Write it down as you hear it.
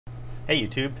Hey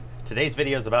YouTube, today's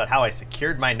video is about how I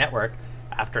secured my network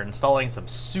after installing some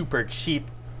super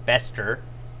cheap Bester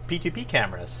P2P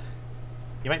cameras.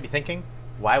 You might be thinking,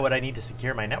 why would I need to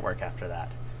secure my network after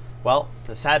that? Well,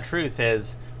 the sad truth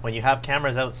is, when you have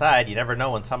cameras outside, you never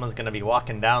know when someone's going to be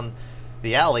walking down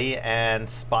the alley and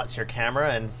spots your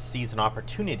camera and sees an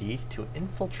opportunity to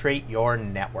infiltrate your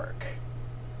network.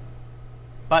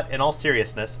 But in all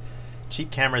seriousness,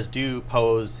 cheap cameras do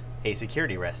pose a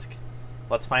security risk.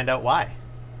 Let's find out why.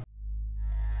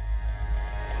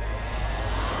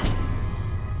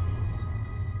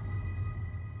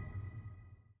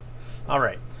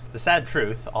 Alright, the sad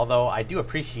truth, although I do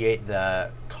appreciate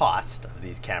the cost of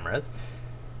these cameras,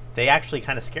 they actually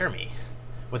kind of scare me.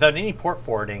 Without any port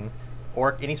forwarding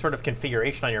or any sort of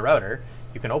configuration on your router,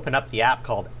 you can open up the app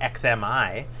called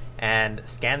XMI and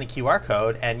scan the QR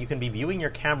code and you can be viewing your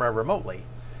camera remotely.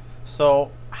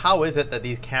 So how is it that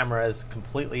these cameras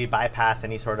completely bypass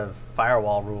any sort of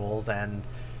firewall rules and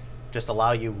just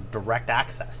allow you direct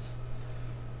access?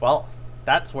 Well,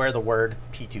 that's where the word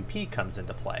P2P comes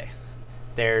into play.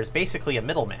 There's basically a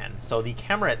middleman. So the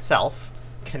camera itself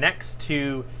connects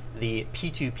to the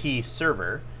P2P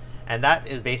server, and that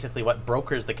is basically what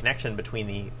brokers the connection between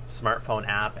the smartphone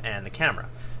app and the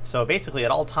camera. So basically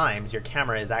at all times your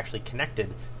camera is actually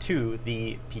connected to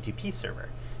the P2P server.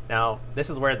 Now, this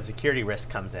is where the security risk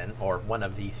comes in, or one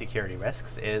of the security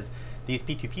risks, is these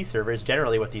P2P servers,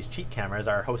 generally with these cheap cameras,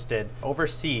 are hosted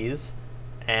overseas,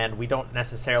 and we don't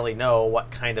necessarily know what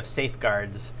kind of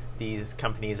safeguards these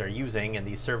companies are using and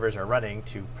these servers are running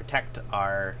to protect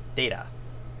our data.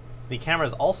 The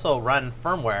cameras also run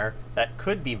firmware that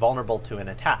could be vulnerable to an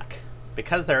attack.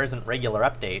 Because there isn't regular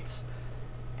updates,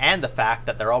 and the fact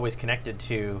that they're always connected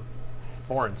to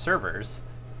foreign servers,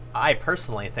 I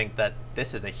personally think that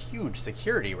this is a huge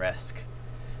security risk.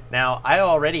 Now, I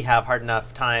already have hard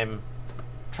enough time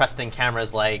trusting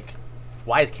cameras like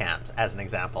Wisecams, as an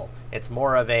example. It's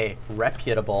more of a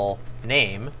reputable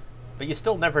name, but you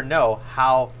still never know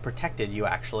how protected you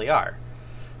actually are.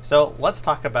 So let's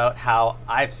talk about how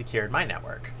I've secured my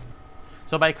network.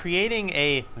 So by creating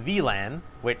a VLAN,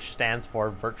 which stands for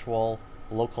Virtual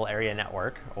Local Area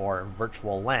Network, or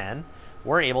virtual LAN,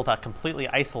 we're able to completely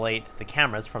isolate the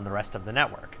cameras from the rest of the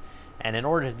network. And in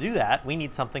order to do that, we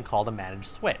need something called a managed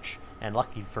switch. And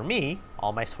lucky for me,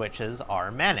 all my switches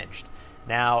are managed.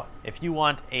 Now, if you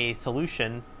want a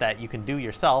solution that you can do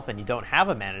yourself and you don't have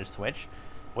a managed switch,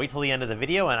 wait till the end of the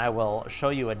video and I will show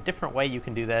you a different way you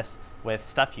can do this with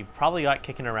stuff you've probably got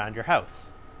kicking around your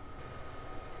house.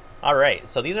 Alright,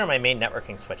 so these are my main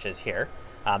networking switches here.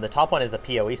 The top one is a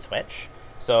PoE switch.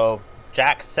 So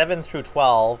jacks 7 through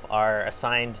 12 are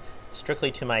assigned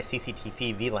strictly to my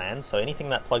CCTV VLAN, so anything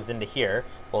that plugs into here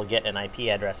will get an IP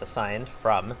address assigned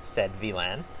from said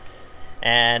VLAN.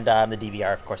 And the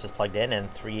DVR, of course, is plugged in, and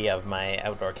 3 of my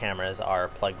outdoor cameras are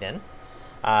plugged in.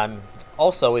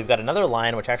 Also, we've got another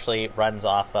line which actually runs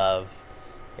off of,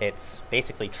 it's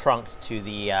basically trunked to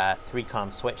the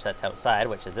 3-com switch that's outside,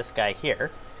 which is this guy here.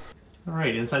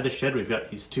 Alright, inside the shed we've got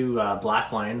these 2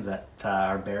 black lines that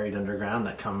are buried underground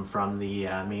that come from the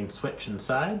main switch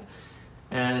inside.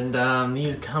 And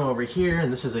these come over here,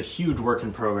 and this is a huge work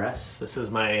in progress. This is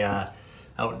my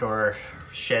outdoor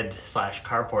shed slash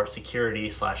carport security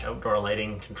slash outdoor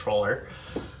lighting controller.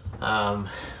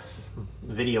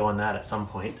 Video on that at some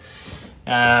point.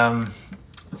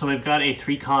 So we've got a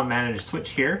 3-com managed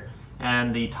switch here,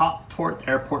 and the top port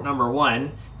there, port number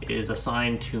 1, is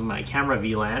assigned to my camera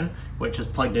VLAN, which is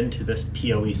plugged into this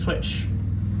PoE switch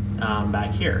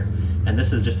back here. And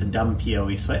this is just a dumb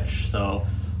PoE switch, so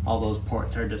all those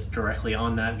ports are just directly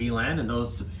on that VLAN, and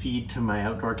those feed to my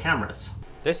outdoor cameras.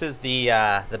 This is the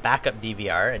backup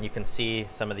DVR, and you can see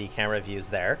some of the camera views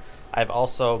there. I've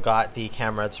also got the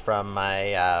cameras from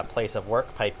my place of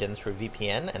work piped in through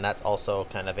VPN, and that's also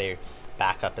kind of a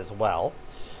backup as well.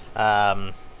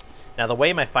 Now the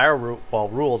way my firewall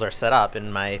rules are set up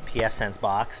in my pfSense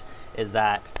box is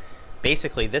that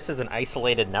basically this is an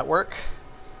isolated network.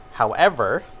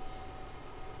 However,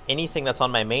 anything that's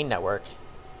on my main network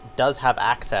does have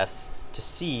access to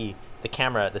see the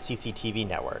camera, the CCTV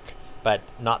network, but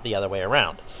not the other way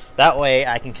around. That way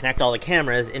I can connect all the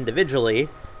cameras individually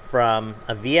from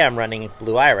a VM running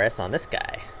Blue Iris on this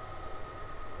guy.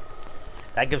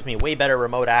 That gives me way better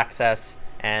remote access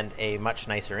and a much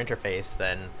nicer interface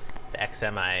than the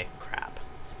XMI crap.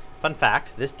 Fun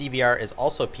fact, this DVR is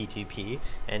also P2P,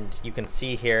 and you can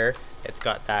see here it's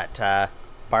got that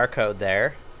barcode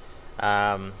there.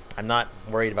 I'm not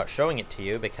worried about showing it to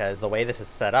you because the way this is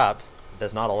set up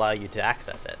does not allow you to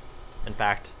access it. In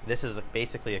fact, this is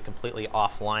basically a completely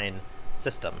offline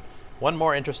system. One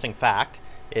more interesting fact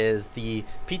is the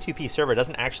P2P server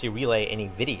doesn't actually relay any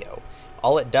video.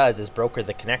 All it does is broker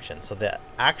the connection. So the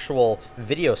actual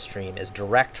video stream is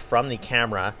direct from the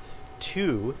camera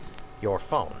to your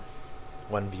phone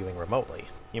when viewing remotely.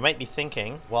 You might be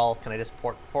thinking, well, can I just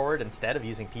port forward instead of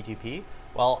using P2P?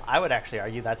 Well, I would actually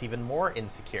argue that's even more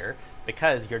insecure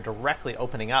because you're directly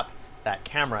opening up that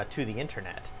camera to the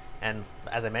internet. And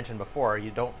as I mentioned before,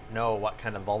 you don't know what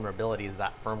kind of vulnerabilities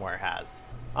that firmware has.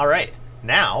 All right,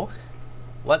 now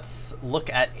let's look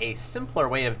at a simpler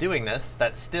way of doing this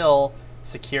that still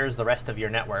secures the rest of your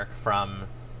network from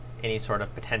any sort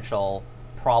of potential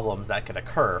problems that could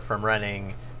occur from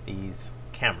running these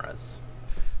cameras.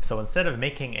 So instead of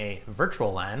making a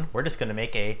virtual LAN, we're just going to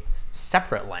make a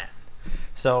separate LAN.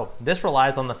 So this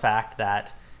relies on the fact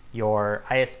that your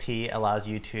ISP allows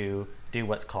you to do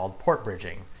what's called port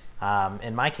bridging.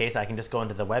 In my case, I can just go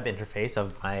into the web interface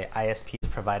of my ISP's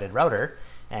provided router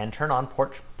and turn on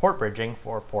port bridging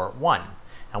for port 1.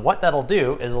 And what that'll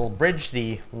do is it'll bridge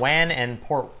the WAN and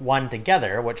port 1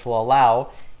 together, which will allow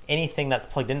anything that's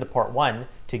plugged into port 1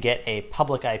 to get a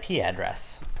public IP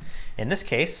address. In this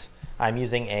case, I'm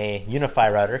using a Unify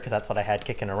router because that's what I had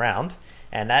kicking around,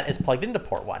 and that is plugged into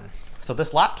port 1. So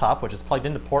this laptop, which is plugged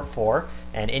into port 4,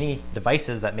 and any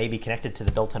devices that may be connected to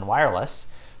the built-in wireless,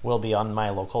 will be on my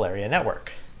local area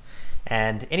network.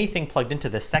 And anything plugged into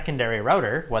this secondary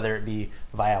router, whether it be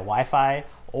via Wi-Fi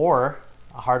or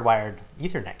a hardwired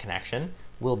Ethernet connection,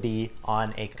 will be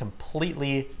on a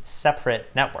completely separate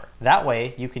network. That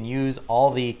way, you can use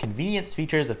all the convenience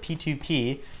features of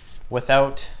P2P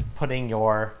without putting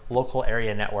your local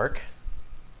area network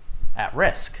at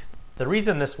risk. The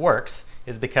reason this works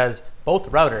is because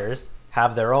both routers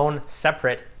have their own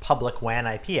separate public WAN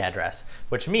IP address,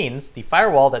 which means the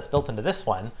firewall that's built into this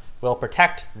one will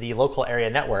protect the local area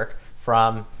network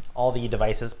from all the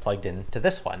devices plugged into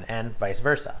this one, and vice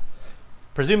versa.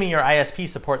 Presuming your ISP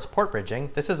supports port bridging,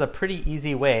 this is a pretty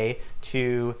easy way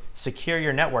to secure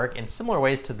your network in similar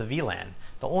ways to the VLAN.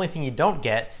 The only thing you don't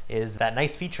get is that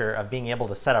nice feature of being able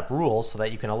to set up rules so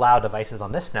that you can allow devices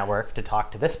on this network to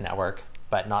talk to this network,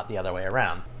 but not the other way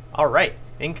around. All right,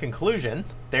 in conclusion,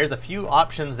 there's a few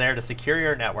options there to secure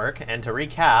your network, and to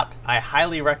recap, I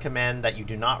highly recommend that you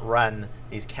do not run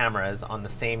these cameras on the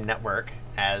same network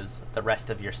as the rest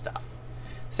of your stuff.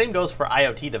 Same goes for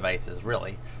IoT devices,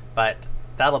 really, but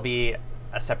that'll be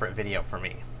a separate video for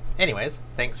me. Anyways,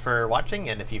 thanks for watching,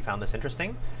 and if you found this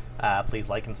interesting, please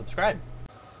like and subscribe.